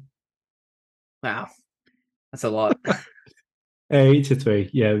 83. Wow. That's a lot.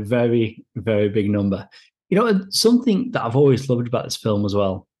 83. Yeah, very, very big number. You know, something that I've always loved about this film as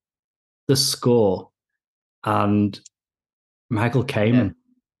well, the score and Michael Kamen.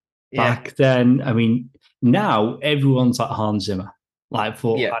 Back then, I mean, now everyone's like Hans Zimmer, like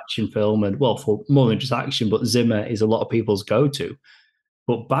for action film and, well, for more than just action, but Zimmer is a lot of people's go-to.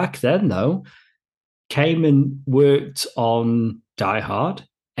 But back then, though, Kamen worked on Die Hard,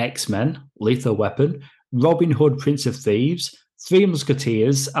 X-Men, Lethal Weapon, Robin Hood, Prince of Thieves, Three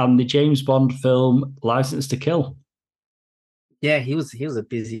Musketeers, and the James Bond film License to Kill. Yeah, he was a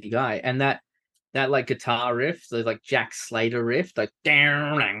busy guy, and that like guitar riff, the like Jack Slater riff, like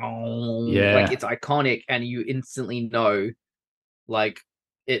down, like it's iconic, and you instantly know, like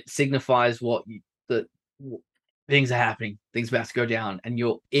it signifies what the things are happening, things about to go down, and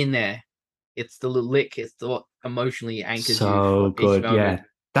you're in there. It's the lick, it's the what emotionally anchors so you for good, each moment. yeah.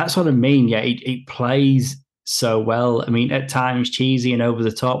 That's what I mean. Yeah, it plays so well. I mean, at times cheesy and over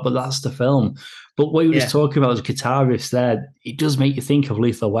the top, but that's the film. But what you were just talking about was guitar riffs there. It does make you think of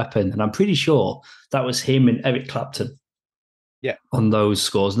Lethal Weapon, and I'm pretty sure that was him and Eric Clapton. Yeah, on those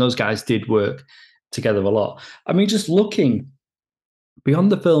scores, and those guys did work together a lot. I mean, just looking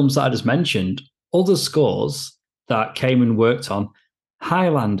beyond the films that I just mentioned, other scores that Kamen worked on: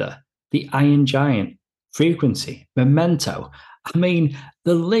 Highlander, The Iron Giant, Frequency, Memento. I mean,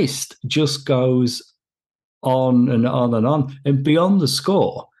 the list just goes on and on and on. And beyond the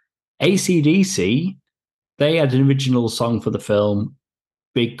score, AC/DC, they had an original song for the film,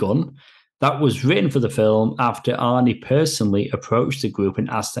 Big Gun, that was written for the film after Arnie personally approached the group and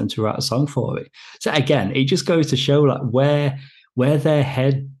asked them to write a song for it. So again, it just goes to show like where their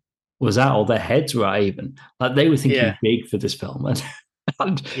head was at, or their heads were at even. Like they were thinking big for this film.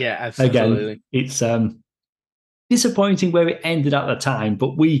 And yeah, absolutely. Again, it's disappointing where it ended at the time,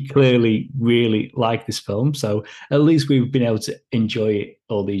 but we clearly really like this film. So at least we've been able to enjoy it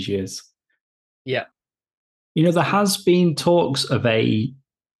all these years. Yeah. You know, there has been talks of a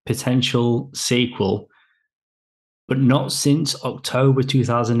potential sequel, but not since October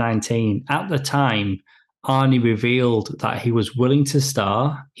 2019. At the time, Arnie revealed that he was willing to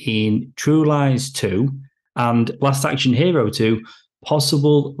star in True Lies 2 and Last Action Hero 2,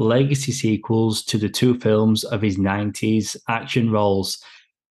 possible legacy sequels to the two films of his 90s action roles.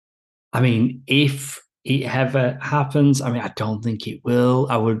 I mean, if it ever happens, I mean, I don't think it will.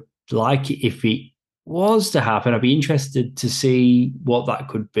 I would like it if it was to happen. I'd be interested to see what that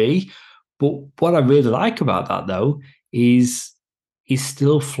could be. But what I really like about that, though, is he's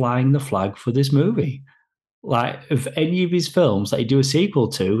still flying the flag for this movie. Like, of any of his films that he do a sequel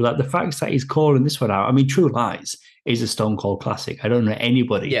to, like the fact that he's calling this one out. I mean, True Lies is a stone cold classic. I don't know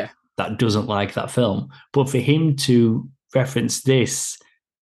anybody that doesn't like that film. But for him to reference this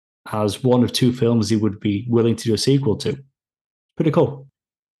as one of two films he would be willing to do a sequel to, pretty cool.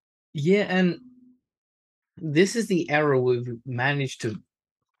 Yeah, and this is the era we've managed to.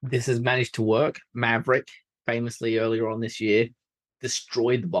 This has managed to work. Maverick, famously earlier on this year,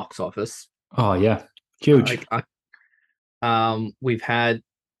 destroyed the box office. Oh yeah, huge. We've had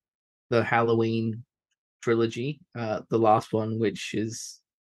the Halloween trilogy, the last one, which is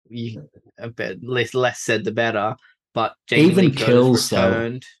a bit less said the better. But Jamie Even Lee Curtis Kills though.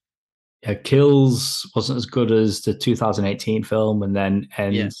 returned. Yeah, Kills wasn't as good as the 2018 film, and then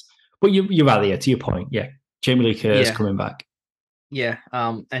ends. But you're right there to your point. Yeah, Jamie Lee Curtis Yeah, coming back. yeah.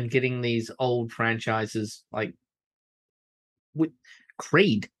 And getting these old franchises like with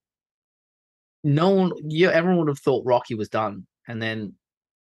Creed. No one, yeah, everyone would have thought Rocky was done, and then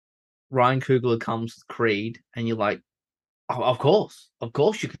Ryan Coogler comes with Creed, and you're like, oh, of course,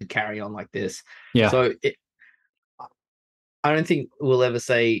 you could carry on like this. Yeah. So I don't think we'll ever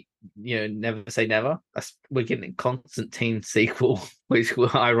say, never say never. We're getting a Constantine sequel, which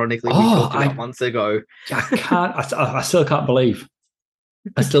ironically we talked about months ago. I can't. I still can't believe.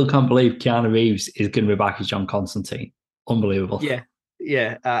 I still can't believe Keanu Reeves is going to be back as John Constantine. Unbelievable. Yeah,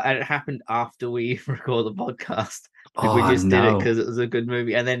 yeah. And it happened after we record the podcast. Like we just did it because it was a good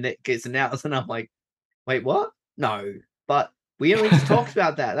movie, and then it gets announced, and I'm like, wait, what? No, but we only just talked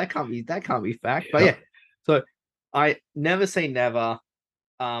about that. That can't be fact. But yeah, so I never say never.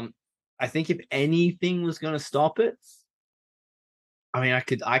 I think if anything was going to stop it, I mean,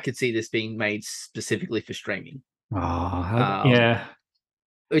 I could see this being made specifically for streaming. Yeah,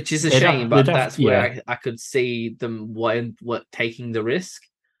 which is a shame, but that's where I could see them what taking the risk.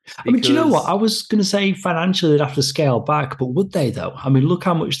 I mean, do you know what? I was going to say financially they'd have to scale back, but would they though? I mean, look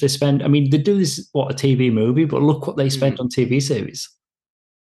how much they spend. I mean, they do this, a TV movie, but look what they spent on TV series.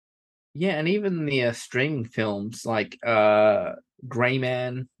 Yeah, and even the streaming films like Gray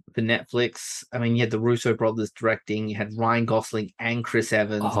Man for Netflix. I mean, you had the Russo brothers directing. You had Ryan Gosling and Chris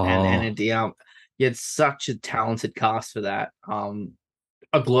Evans and Anna Diarra. You had such a talented cast for that.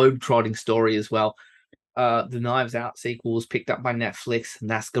 A globe-trotting story as well. The Knives Out sequel was picked up by Netflix, and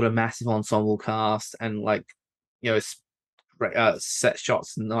that's got a massive ensemble cast and set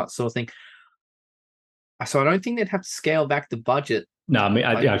shots and that sort of thing. So I don't think they'd have to scale back the budget. No, I mean,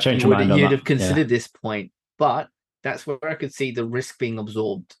 I changed my mind on that. You'd have considered this point, but that's where I could see the risk being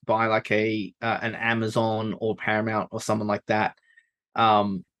absorbed by like an Amazon or Paramount or someone like that,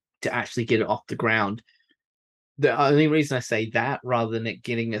 to actually get it off the ground. The only reason I say that rather than it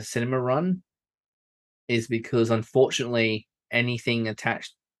getting a cinema run is because unfortunately anything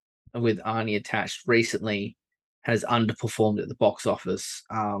attached with Arnie attached recently has underperformed at the box office.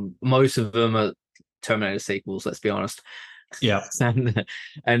 Most of them are Terminator sequels, let's be honest. Yeah.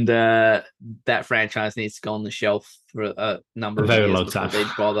 and that franchise needs to go on the shelf for a number of years long time. They'd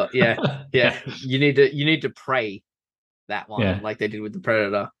bother. Yeah. You need to pray that one like they did with the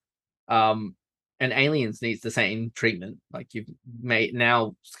Predator. And Aliens needs the same treatment. Like you've made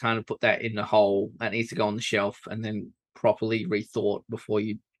now kind of put that in the hole that needs to go on the shelf and then properly rethought before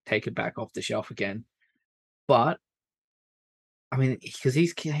you take it back off the shelf again. But I mean, because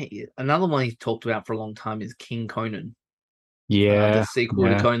another one he's talked about for a long time is King Conan. Yeah. The sequel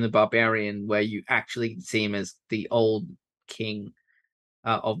to Conan the Barbarian, where you actually see him as the old king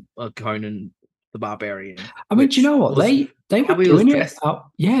of Conan the Barbarian. I mean, do you know what? They were doing it.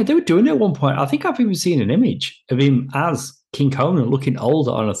 They were doing it at one point. I think I've even seen an image of him as King Conan looking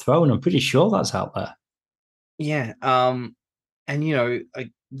older on a throne. I'm pretty sure that's out there. Yeah. And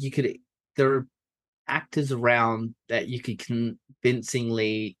you could, there are actors around that you could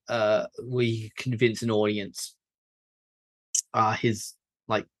convincingly convince an audience his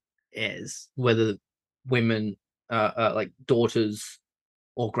like heirs, whether women like daughters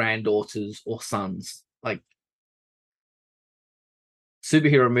or granddaughters or sons. Like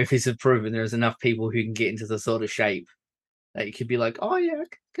superhero movies have proven there's enough people who can get into the sort of shape that you could be like, oh yeah,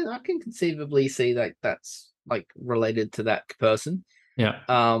 I can conceivably see that that's like related to that person. Yeah.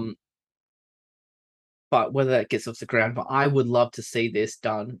 But whether that gets off the ground, but I would love to see this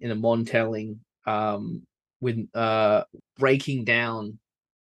done in a modern telling, with breaking down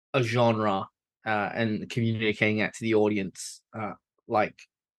a genre and communicating that to the audience like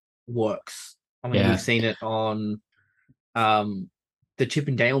works. I mean, we've seen it on the Chip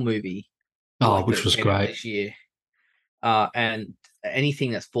and Dale movie, which was great this year, and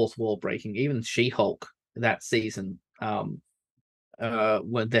anything that's fourth wall breaking, even She-Hulk that season,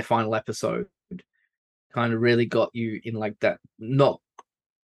 when their final episode kind of really got you in like that, not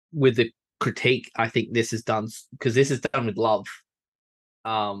with the critique. I think this is done because this is done with love,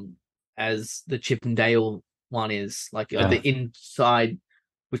 as the Chip and Dale one is like the inside,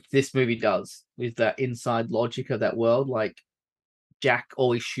 which this movie does with that inside logic of that world, like Jack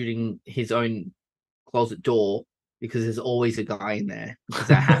always shooting his own closet door because there's always a guy in there. Because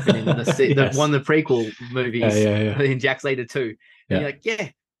that happened in Yes. one of the prequel movies Yeah. in Jack Slater 2. And Yeah. you're like, yeah,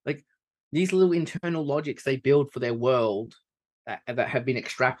 like these little internal logics they build for their world that have been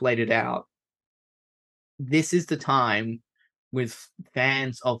extrapolated out. This is the time with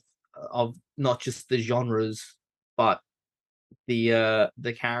fans of not just the genres, but the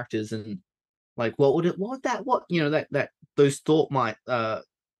characters and like what you know that those thoughts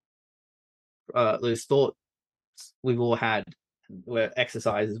we've all had where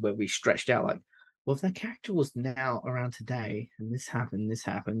exercises where we stretched out like, well, if that character was now around today and this happened,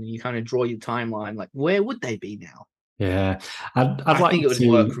 and you kind of draw your timeline, like where would they be now? Yeah. I'd I like think it would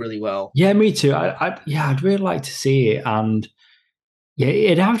work to. really well. Yeah, me too. I'd really like to see it, and yeah,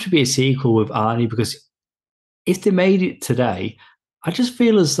 it'd have to be a sequel with Arnie because if they made it today, I just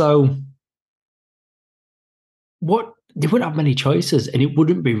feel as though what they wouldn't have many choices, and it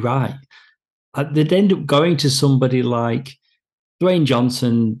wouldn't be right. They'd end up going to somebody like Dwayne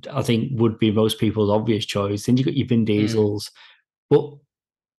Johnson. I think would be most people's obvious choice. Then you got your Vin Diesels, but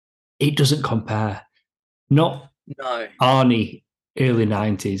it doesn't compare. Not No. Arnie early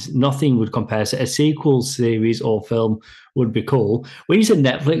 90s. Nothing would compare. So a sequel series or film would be cool. When you said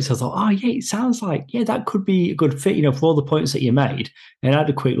Netflix, I thought, oh yeah, it sounds like that could be a good fit. For all the points that you made. And I had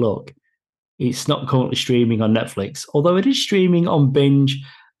a quick look. It's not currently streaming on Netflix, although it is streaming on Binge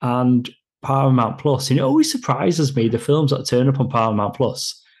and Paramount Plus. And it always surprises me the films that turn up on Paramount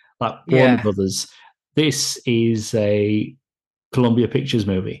Plus, like Warner Yeah. Brothers. This is a Columbia Pictures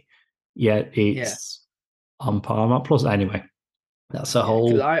movie, yet it's on Paramount Plus. Anyway, that's a Because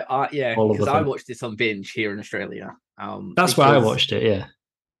whole other I thing. watched this on Binge here in Australia. That's where I Because watched it. Yeah,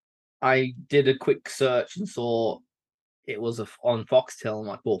 I did a quick search and saw it was on Foxtel. I'm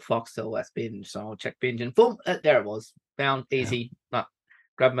like, well, Foxtel, that's Binge, so I'll check Binge, and boom, there it was. Found easy.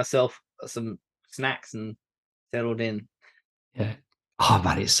 Grabbed myself some snacks and settled in. yeah. Oh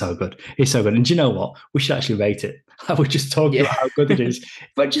man, it's so good. It's so good. And do you know what? We should actually rate it. I was just talking about how good it is.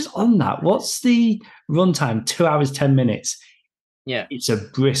 But just on that, what's the runtime? 2 hours, 10 minutes. Yeah. It's a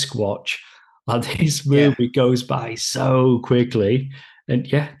brisk watch. Like this movie goes by so quickly. And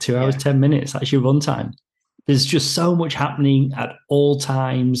 2 hours, 10 minutes. That's your runtime. There's just so much happening at all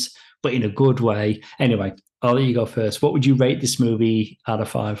times, but in a good way. Anyway, I'll let you go first. What would you rate this movie out of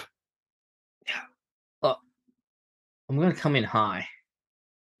 5? Look, I'm going to come in high.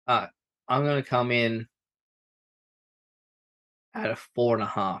 I'm going to come in at a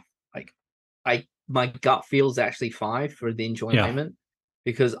 4.5. Like, my gut feels actually 5 for the enjoyment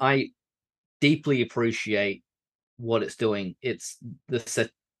because I deeply appreciate what it's doing. It's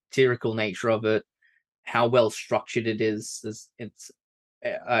the satirical nature of it, how well structured it is. It's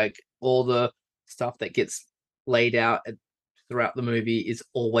like all the stuff that gets laid out throughout the movie is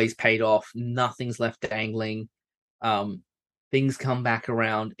always paid off. Nothing's left dangling. Things come back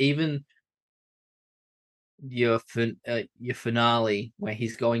around. Even your finale where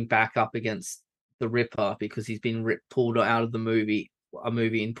he's going back up against the Ripper because he's been pulled out of a movie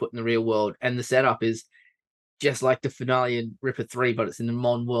and put in the real world, and the setup is just like the finale in Ripper 3, but it's in the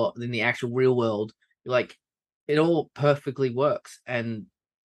modern world, in the actual real world. Like, it all perfectly works, and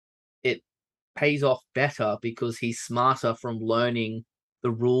it pays off better because he's smarter from learning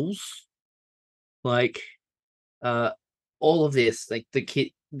the rules. Like, all of this, like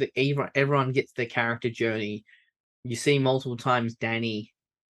everyone gets their character journey. You see multiple times Danny,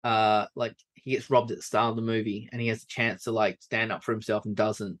 like he gets robbed at the start of the movie, and he has a chance to like stand up for himself and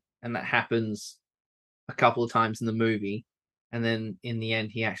doesn't, and that happens a couple of times in the movie, and then in the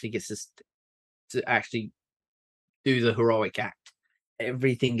end he actually gets to actually do the heroic act.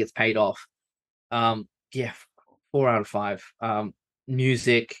 Everything gets paid off. 4 out of 5.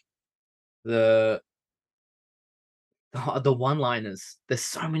 Music, the one-liners. There's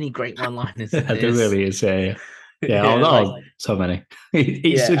so many great one-liners in There this. really is. Yeah. So many.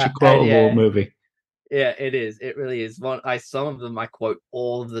 It's such a quotable movie. Yeah, it is. It really is. Some of them I quote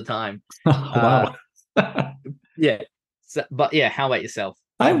all of the time. Wow. Yeah. So, but yeah, how about yourself?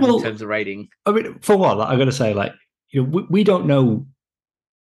 In terms of rating? I mean, for what? Like, I'm going to say, like, we don't know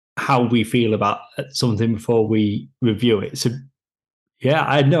how we feel about something before we review it. So, yeah,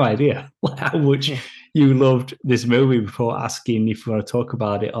 I had no idea how much you loved this movie before asking if you want to talk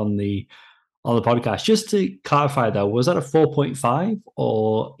about it on the podcast. Just to clarify, though, was that a 4.5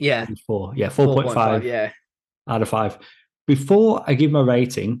 or 4? Yeah, 4.5 out of 5. Before I give my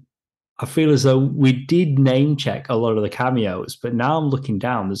rating, I feel as though we did name check a lot of the cameos, but now I'm looking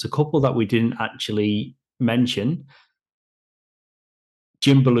down. There's a couple that we didn't actually mention.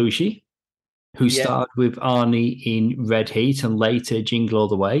 Jim Belushi, who starred with Arnie in Red Heat and later Jingle All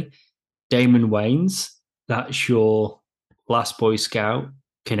the Way. Damon Wayans. That's your Last Boy Scout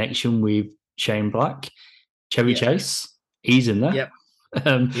connection with Shane Black. Chevy Yeah. Chase, he's in there. Yep.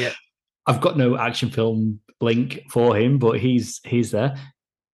 Um, Yep. I've got no action film link for him, but he's there.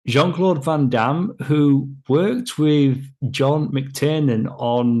 Jean-Claude Van Damme, who worked with John McTiernan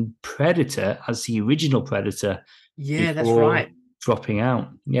on Predator as the original Predator Yeah, that's before right. dropping out.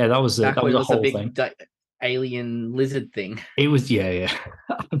 Yeah, that was Back when it a was a whole big thing. alien lizard thing. It was, yeah.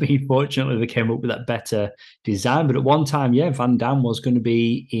 I mean, fortunately, they came up with that better design. But at one time, yeah, Van Damme was going to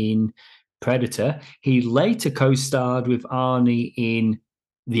be in Predator. He later co-starred with Arnie in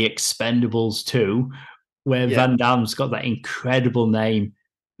The Expendables 2, where Yeah. Van Damme's got that incredible name,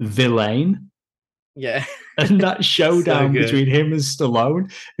 Villain. Yeah. And that So showdown good. between him and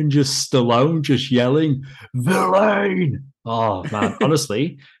Stallone just yelling, Villain! Oh, man,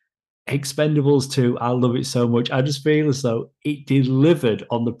 honestly, Expendables 2, I love it so much. I just feel as though it delivered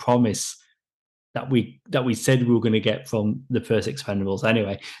on the promise that we said we were going to get from the first Expendables.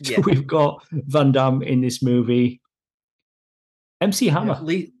 Anyway, so Yeah. we've got Van Damme in this movie. MC Yeah. Hammer.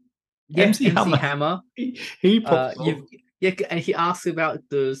 Yeah, MC MC Hammer. Hammer. He pops up. You've yeah, and he asks about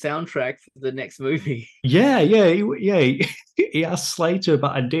the soundtrack for the next movie. He asked Slater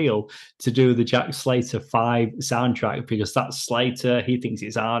about a deal to do the Jack Slater 5 soundtrack because that's Slater. He thinks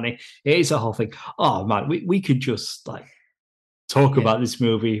it's Arnie. It's a whole thing. Oh man, we could just like talk Yeah. about this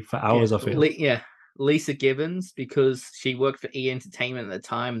movie for Yeah. hours, I feel. Yeah. Lisa Gibbons, because she worked for E Entertainment at the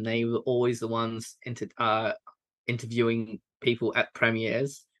time, and they were always the ones interviewing people at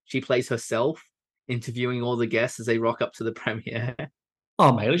premieres. She plays herself, interviewing all the guests as they rock up to the premiere.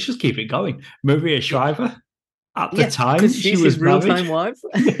 Oh mate, let's just keep it going. Maria Shriver, at the time, because she she's his was married. real-time wife.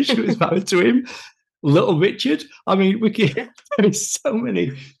 She was married to him. Little Richard. I mean, we can Yeah. there's so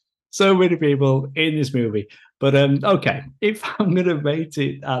many people in this movie. But okay, if I'm gonna rate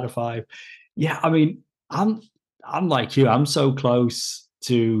it out of 5, yeah, I mean, I'm like you. I'm so close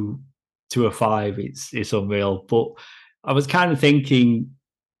to a 5. It's unreal. But I was kind of thinking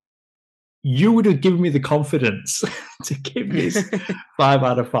you would have given me the confidence to give this 5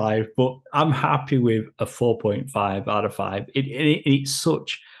 out of 5, but I'm happy with a 4.5 out of 5. It's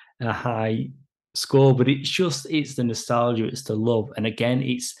such a high score, but it's the nostalgia, it's the love, and again,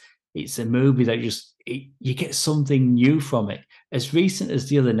 it's a movie that you get something new from it. As recent as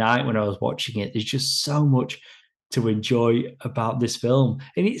the other night when I was watching it, there's just so much to enjoy about this film.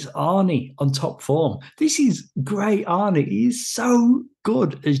 And it's Arnie on top form. This is great Arnie. He's so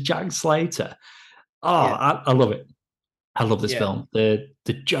good as Jack Slater. Oh, Yeah. I love it. I love this Yeah. film.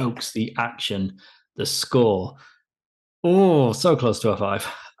 The jokes, the action, the score. Oh, so close to a 5.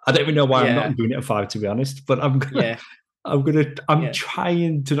 I don't even know why I'm Yeah. not giving it a 5, to be honest, but Yeah. I'm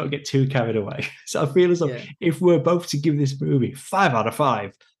trying to not get too carried away. So I feel as though Yeah. if we're both to give this movie 5 out of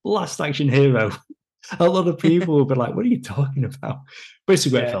 5, Last Action Hero, a lot of people will be like, "What are you talking about?" But it's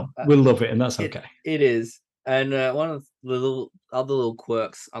a great film. We'll love it, and that's okay. It is. And one of the other little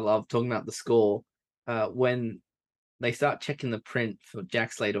quirks I love talking about the score, when they start checking the print for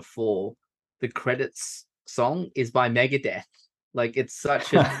Jack Slater 4, the credits song is by Megadeth. Like it's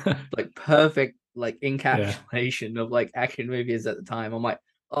such a like perfect like encapsulation of like action movies at the time. I'm like,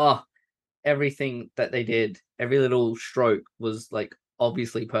 oh, everything that they did, every little stroke was like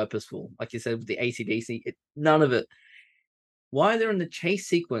obviously purposeful. Like you said with the ACDC, none of it. While they're in the chase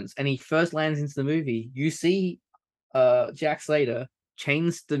sequence and he first lands into the movie, you see Jack Slater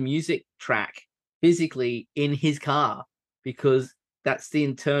change the music track physically in his car because that's the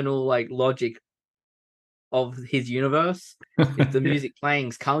internal like logic of his universe. If the music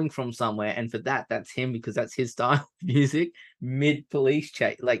playing's coming from somewhere, and for that's him because that's his style of music, mid police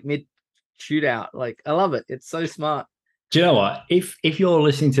chase, like mid shootout. Like I love it. It's so smart. Do you know what? If you're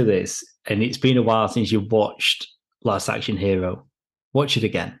listening to this and it's been a while since you've watched Last Action Hero, watch it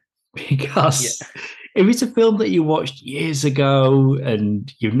again. Because if it's a film that you watched years ago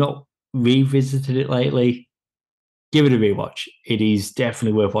and you've not revisited it lately, give it a rewatch. It is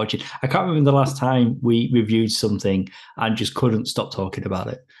definitely worth watching. I can't remember the last time we reviewed something and just couldn't stop talking about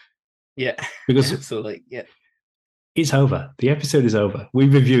it. Yeah, because absolutely. Yeah, it's over. The episode is over. We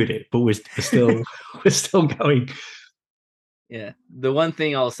reviewed it, but we're still we're still going. Yeah, the one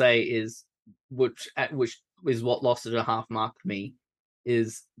thing I'll say is which is what lost it a half mark for me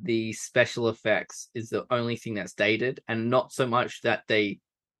is the special effects is the only thing that's dated, and not so much that they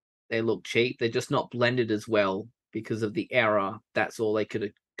look cheap. They're just not blended as well because of the error. That's all they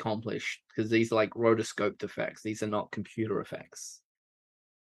could accomplish because these are like rotoscoped effects. These are not computer effects,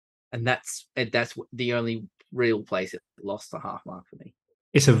 and that's the only real place it lost a half mark for me.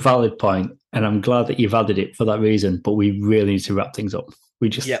 It's a valid point, and I'm glad that you've added it for that reason. But we really need to wrap things up. We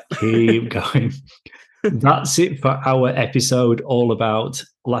just keep going. That's it for our episode all about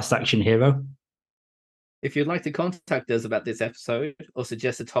Last Action Hero. If you'd like to contact us about this episode or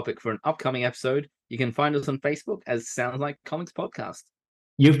suggest a topic for an upcoming episode, you can find us on Facebook as Sounds Like Comics Podcast.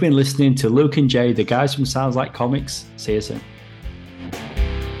 You've been listening to Luke and Jay, the guys from Sounds Like Comics. See you soon.